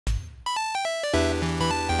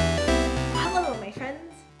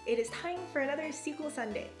it is time for another SQL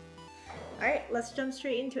Sunday. Alright, let's jump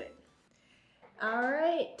straight into it.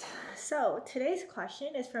 Alright, so today's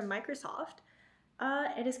question is from Microsoft.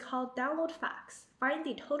 It is called Download Facts. Find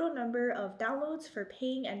the total number of downloads for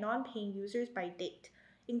paying and non-paying users by date.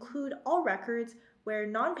 Include all records where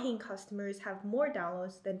non-paying customers have more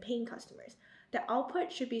downloads than paying customers. The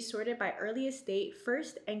output should be sorted by earliest date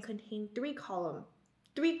first and contain three columns.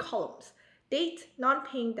 Date,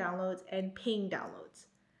 non-paying downloads, and paying downloads.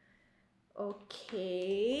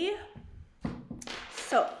 Okay.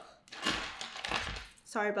 So,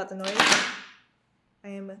 sorry about the noise. I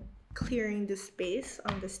am clearing the space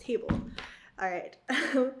on this table. Alright.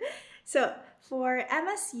 So, for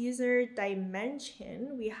MS user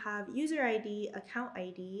dimension, we have user ID, account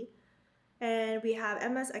ID, and we have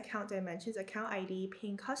MS account dimensions, account ID,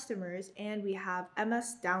 paying customers, and we have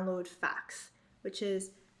MS download facts, which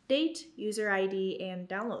is date, user ID, and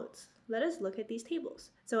downloads. Let us look at these tables.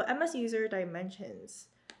 So MS user dimensions.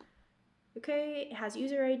 Okay, it has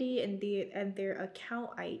user ID and their account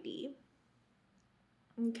ID.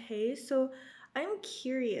 Okay, so I'm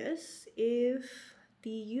curious if the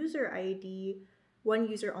user ID, one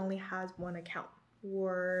user only has one account,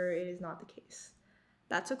 or it is not the case.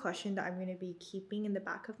 That's a question that I'm going to be keeping in the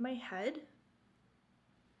back of my head.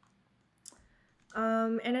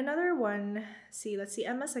 And another one, let's see,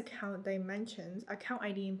 MS account dimensions, account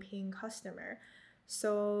ID and paying customer.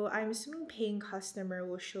 So I'm assuming paying customer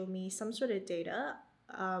will show me some sort of data,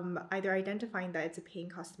 either identifying that it's a paying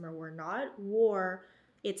customer or not, or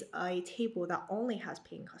it's a table that only has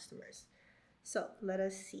paying customers. So let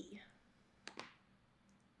us see.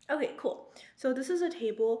 Okay, cool. So this is a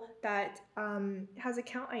table that has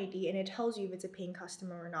account ID and it tells you if it's a paying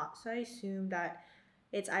customer or not. So I assume that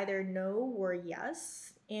it's either no or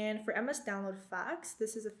yes. And for MS download facts,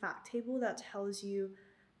 this is a fact table that tells you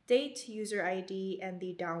date, user ID, and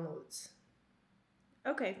the downloads.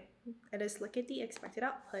 Okay, let us look at the expected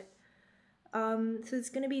output. So it's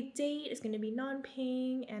going to be date, it's going to be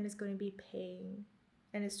non-paying, and it's going to be paying.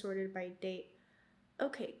 And it's sorted by date.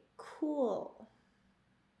 Okay, cool.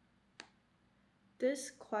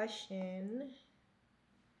 This question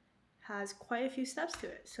has quite a few steps to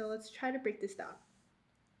it. So let's try to break this down.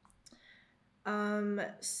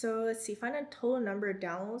 So let's see, find a total number of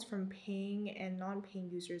downloads from paying and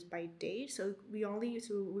non-paying users by date. So we only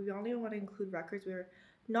want to include records where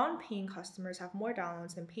non-paying customers have more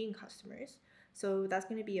downloads than paying customers. So that's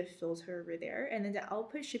going to be a filter over there. And then the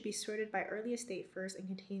output should be sorted by earliest date first and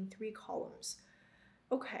contain three columns.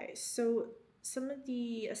 Okay, so some of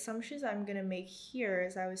the assumptions I'm going to make here,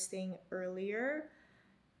 as I was saying earlier,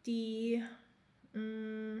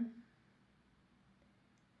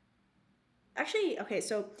 actually, okay,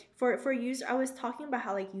 so for user, I was talking about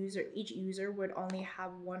how each user would only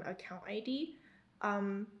have one account ID.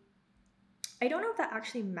 I don't know if that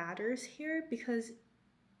actually matters here, because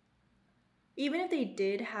even if they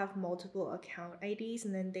did have multiple account IDs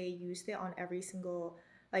and then they used it on every single,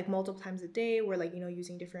 multiple times a day, or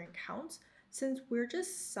using different accounts, since we're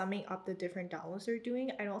just summing up the different downloads they're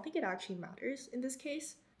doing, I don't think it actually matters in this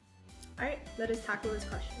case. All right, let us tackle this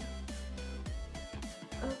question.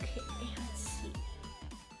 Okay, let's see.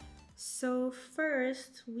 So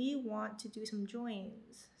first, we want to do some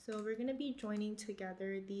joins. So we're going to be joining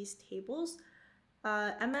together these tables.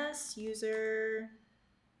 MS user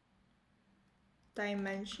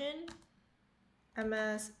dimension,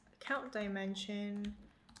 MS account dimension,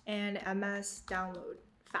 and MS download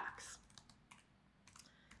facts.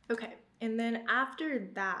 Okay, and then after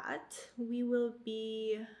that, we'll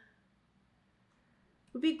be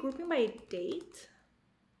grouping by date.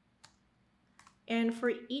 And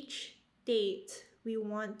for each date, we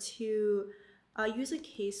want to use a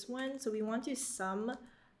case one. So we want to sum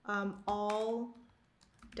all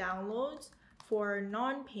downloads for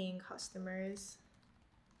non-paying customers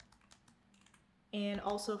and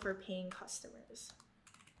also for paying customers.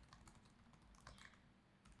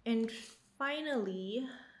 And finally,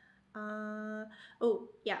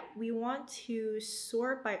 we want to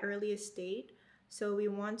sort by earliest date. So we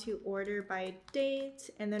want to order by date,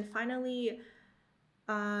 and then finally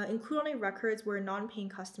include only records where non-paying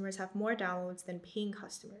customers have more downloads than paying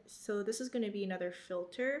customers. So this is going to be another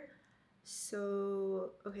filter.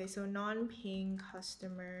 So, okay, so non-paying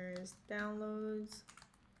customers downloads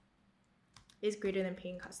is greater than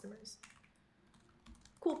paying customers.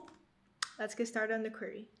 Cool. Let's get started on the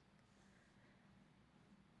query.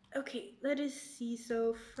 Okay, let us see.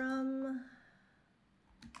 So from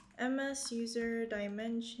MS user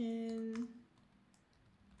dimension,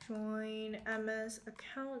 join MS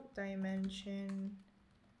account dimension,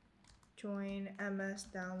 join MS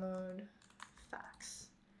download facts.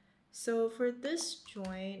 So for this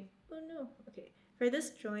join, oh no, okay. For this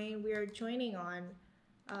join, we are joining on,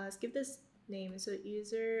 let's give this name. So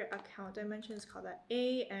user account dimension is called that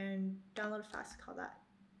A, and download fast is called that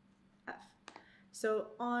F. So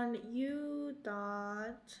on u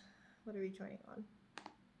dot, what are we joining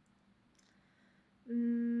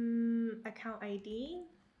on? Account ID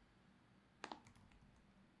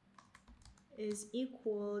is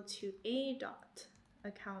equal to A dot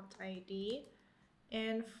account ID.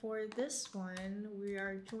 And for this one, we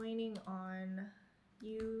are joining on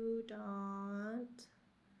u dot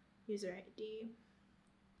user ID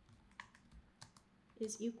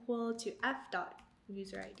is equal to F dot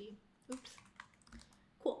user ID. Oops.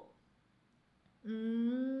 Cool.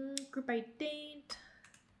 Group by date.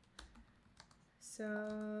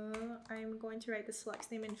 So I'm going to write the select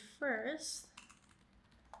statement first.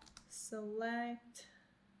 Select.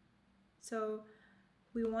 So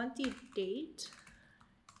we want the date.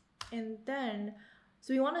 And then,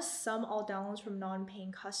 so we want to sum all downloads from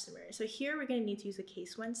non-paying customers. So here we're going to need to use a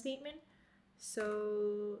case when statement.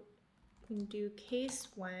 So we can do case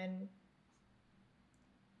when,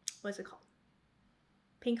 what's it called?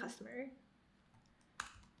 Paying customer.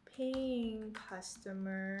 Paying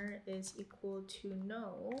customer is equal to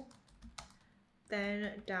no.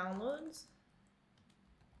 Then downloads.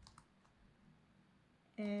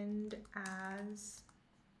 And as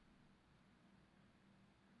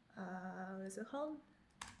what is it called?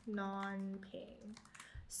 Non-paying.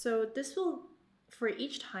 So this will, for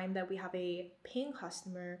each time that we have a paying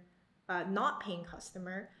customer, not paying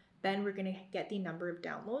customer, then we're going to get the number of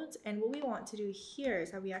downloads. And what we want to do here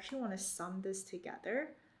is that we actually want to sum this together.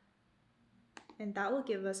 And that will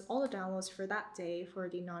give us all the downloads for that day for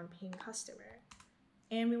the non-paying customer.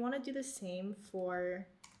 And we want to do the same for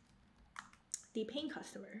the paying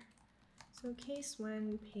customer. So case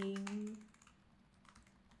when paying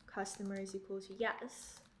customer is equal to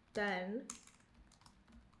yes, then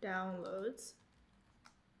downloads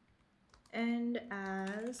and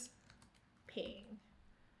as paying.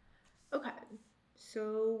 Okay,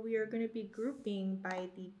 so we are going to be grouping by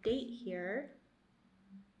the date here.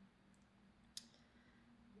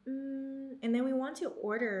 And then we want to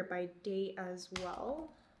order by date as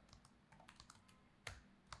well.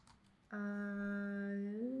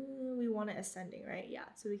 We want it ascending, right? Yeah,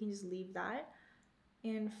 so we can just leave that.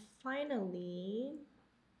 And finally,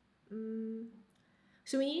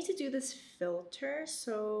 so we need to do this filter.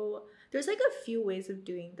 So there's like a few ways of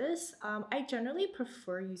doing this. I generally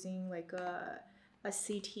prefer using like a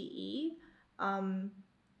CTE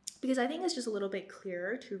because I think it's just a little bit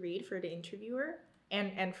clearer to read for the interviewer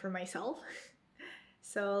and for myself.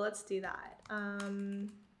 So let's do that.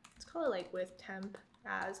 Let's call it like with temp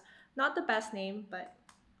as, not the best name, but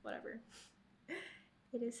whatever.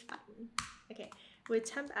 It is fine. Okay, with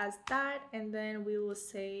temp as that, and then we will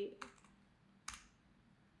say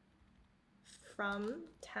from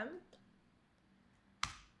temp,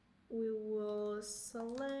 we will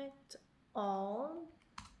select all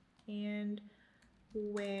and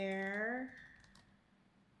where,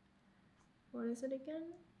 what is it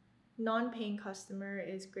again? Non-paying customer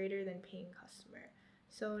is greater than paying customer.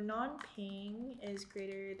 So non-paying is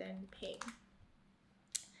greater than paying.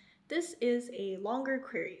 This is a longer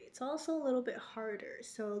query. It's also a little bit harder.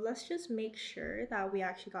 So let's just make sure that we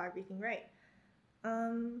actually got everything right.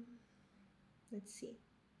 Let's see.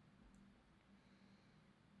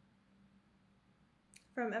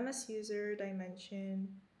 From MS user dimension.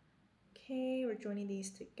 Okay, we're joining these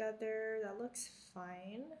together. That looks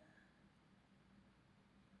fine.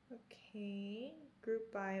 Okay,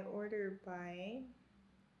 group by, order by,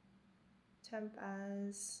 temp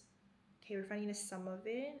as, okay, we're finding the sum of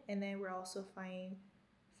it, and then we're also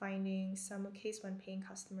finding sum of case when paying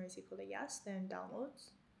customer is equal to yes, then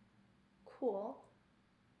downloads. Cool.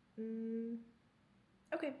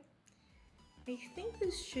 Okay, I think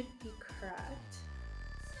this should be correct.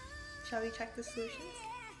 Shall we check the solutions?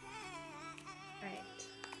 Alright.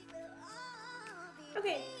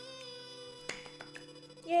 Okay.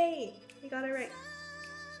 Yay! We got it right.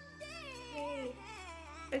 Yay!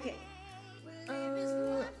 Okay.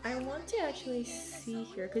 I want to actually see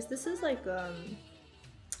here, because this is like, I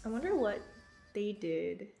wonder what they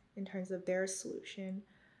did in terms of their solution.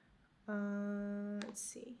 Let's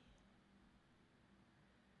see.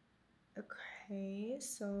 Okay,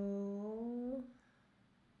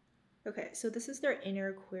 so this is their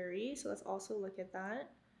inner query, so let's also look at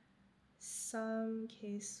that. Some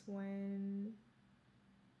case when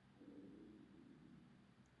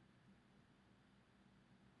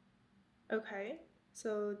okay,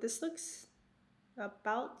 so this looks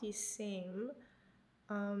about the same.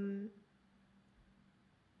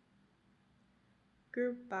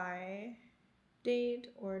 group by date,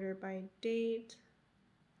 order by date.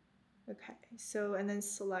 Okay, so and then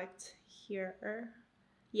select here.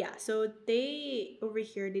 Yeah, so they over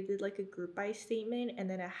here they did like a group by statement and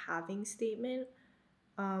then a having statement.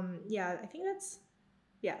 Yeah, I think that's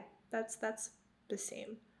that's the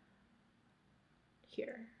same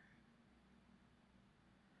here.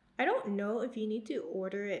 I don't know if you need to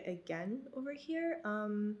order it again over here,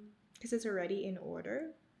 because it's already in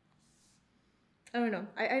order. I don't know.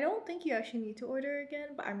 I don't think you actually need to order again,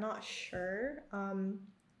 but I'm not sure.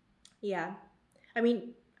 Yeah, I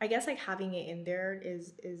mean, I guess like having it in there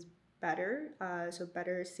is better. So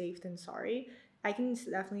better safe than sorry. I can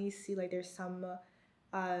definitely see like there's some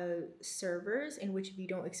servers in which if you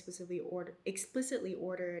don't explicitly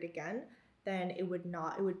order it again, then it would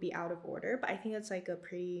be out of order. But I think it's like a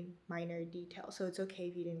pretty minor detail, so it's okay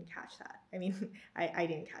if you didn't catch that. I mean, I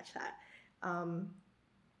didn't catch that.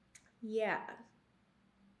 Yeah.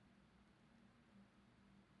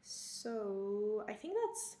 So I think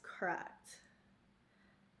that's correct.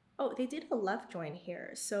 Oh, they did a left join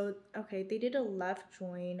here. So, okay, they did a left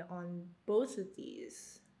join on both of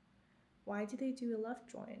these. Why did they do a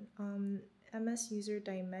left join? MS user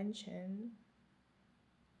dimension.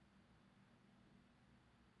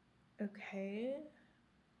 Okay.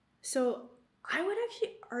 So I would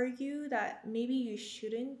actually argue that maybe you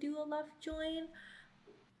shouldn't do a left join.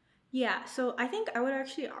 Yeah, so I think I would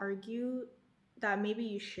actually argue that maybe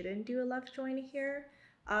you shouldn't do a left join here.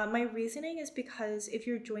 My reasoning is because if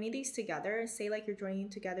you're joining these together, say like you're joining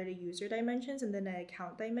together the user dimensions and then the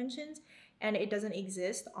account dimensions, and it doesn't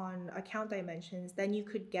exist on account dimensions, then you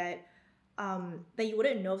could get, then you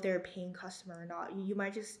wouldn't know if they're a paying customer or not.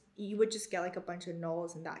 You would just get like a bunch of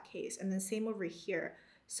nulls in that case. And then same over here.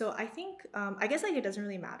 So I think, I guess like it doesn't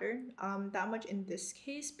really matter that much in this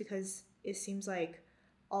case because it seems like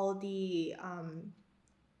all the,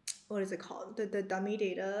 what is it called? The dummy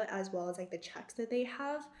data as well as like the checks that they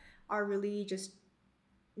have are really just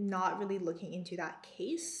not really looking into that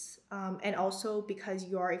case. And also because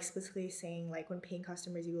you are explicitly saying like when paying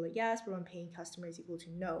customers equal to yes, but when paying customers equal to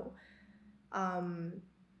no.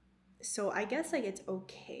 So I guess like it's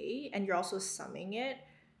okay. And you're also summing it.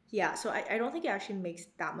 Yeah, so I don't think it actually makes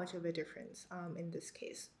that much of a difference in this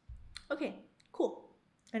case. Okay, cool.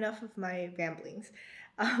 Enough of my ramblings.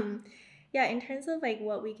 Yeah, in terms of like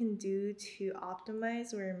what we can do to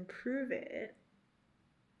optimize or improve it,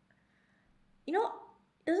 you know,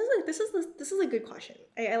 this is a good question.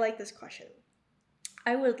 I like this question.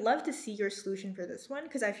 I would love to see your solution for this one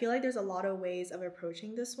because I feel like there's a lot of ways of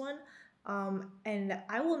approaching this one. And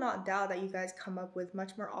I will not doubt that you guys come up with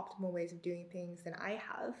much more optimal ways of doing things than I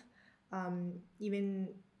have.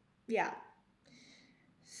 Yeah.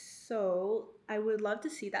 So I would love to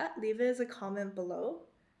see that. Leave it as a comment below.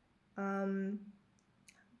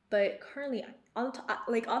 But currently,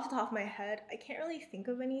 like off the top of my head, I can't really think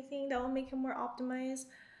of anything that will make it more optimized.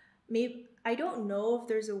 Maybe I don't know if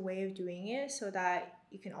there's a way of doing it so that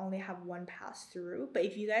you can only have one pass through. But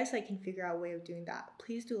if you guys like can figure out a way of doing that,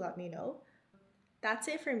 please do let me know. That's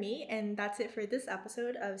it for me, and that's it for this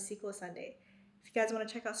episode of SQL Sunday. If you guys want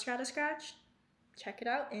to check out StrataScratch, check it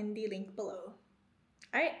out in the link below.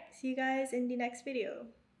 Alright, see you guys in the next video.